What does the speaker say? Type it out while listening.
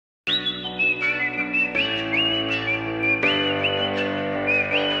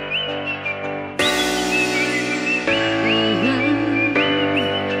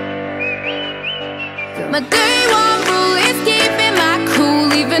My day one rule is keeping my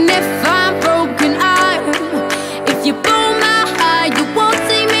cool, even if I'm broken iron. If you blow my high, you won't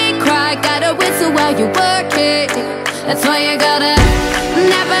see me cry. Gotta whistle while you work it. That's why you gotta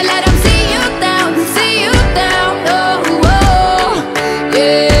never let them see you down, see you down. Oh, oh,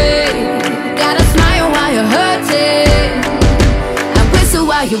 yeah. Gotta smile while you're hurting and whistle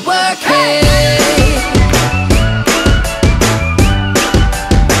while you work it.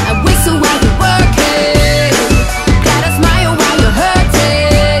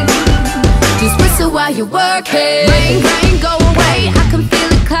 While you work it. Rain, rain, go away. I can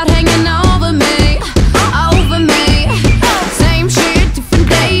feel a cloud hanging over me, over me. Same shit, different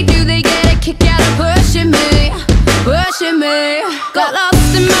day. Do they get a kick out of pushing me, pushing me? Got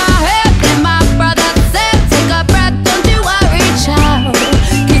lost in my head, then my brother said, take a breath, don't you worry, child.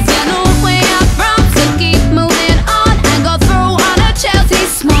 Cause you know where I'm from, so keep moving on and go through on a Chelsea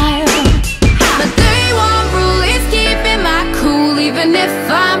smile. My day one rule is keeping my cool, even if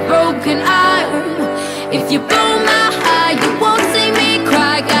I'm broken iron. If you blow my high, you won't see me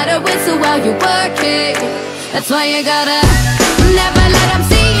cry. Gotta whistle while you work it. That's why you gotta never let them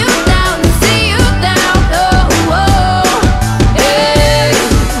see you down, see you down. Oh, oh, yeah.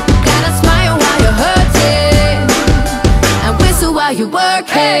 Gotta smile while you're hurting and whistle while you work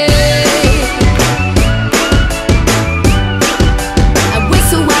it. And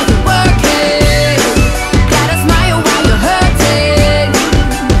whistle while you work it. Gotta smile while you're hurting.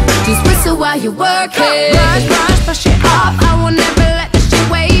 Just whistle while you work it. Brush, brush, brush it off. I will never let this shit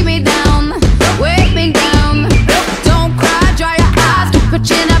weigh me down, weigh me down. Don't cry, dry your eyes, keep your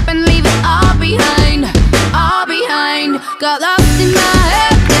chin up and leave it all behind, all behind. Got lost in my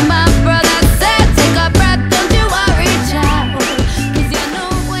head, then my brother said, take a breath, don't you worry, child. Cause you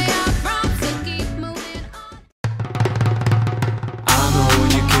know where I'm from, so keep moving on. I know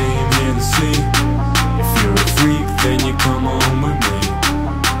you came here to see. If you're a freak, then you come on with me.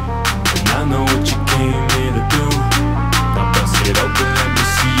 I know what you came here to do. Now bust it open, let me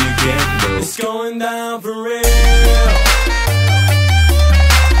see you get low. It's going down for real.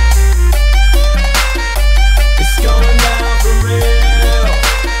 It's going down for real.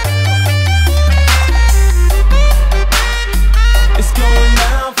 It's going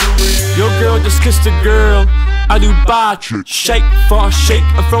down for real. Your girl just kissed a girl. I do bad shake for a shake.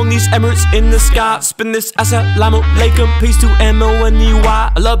 I'm throwing these Emirates in the sky. Spin this assalamu alaikum. Peace to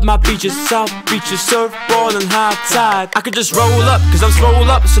M-O-N-E-Y. I love my beaches, south beaches, surfboard and high tide. I could just roll up, cause I'm swole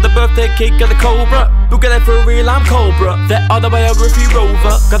up. So the birthday cake got a cobra. Who got it for real, I'm Cobra. That other way over if you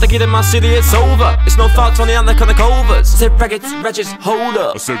rover. Gotta get in my city, it's over. It's no fault on the other kind of covers. I said raggeds, wretches, hold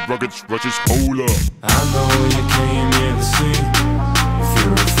up. I said ruggeds, wretches, hold up. I know you came here to see. If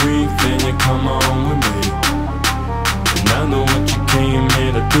you're a freak, then you come on with me. I know what you came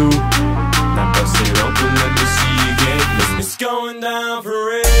here to do.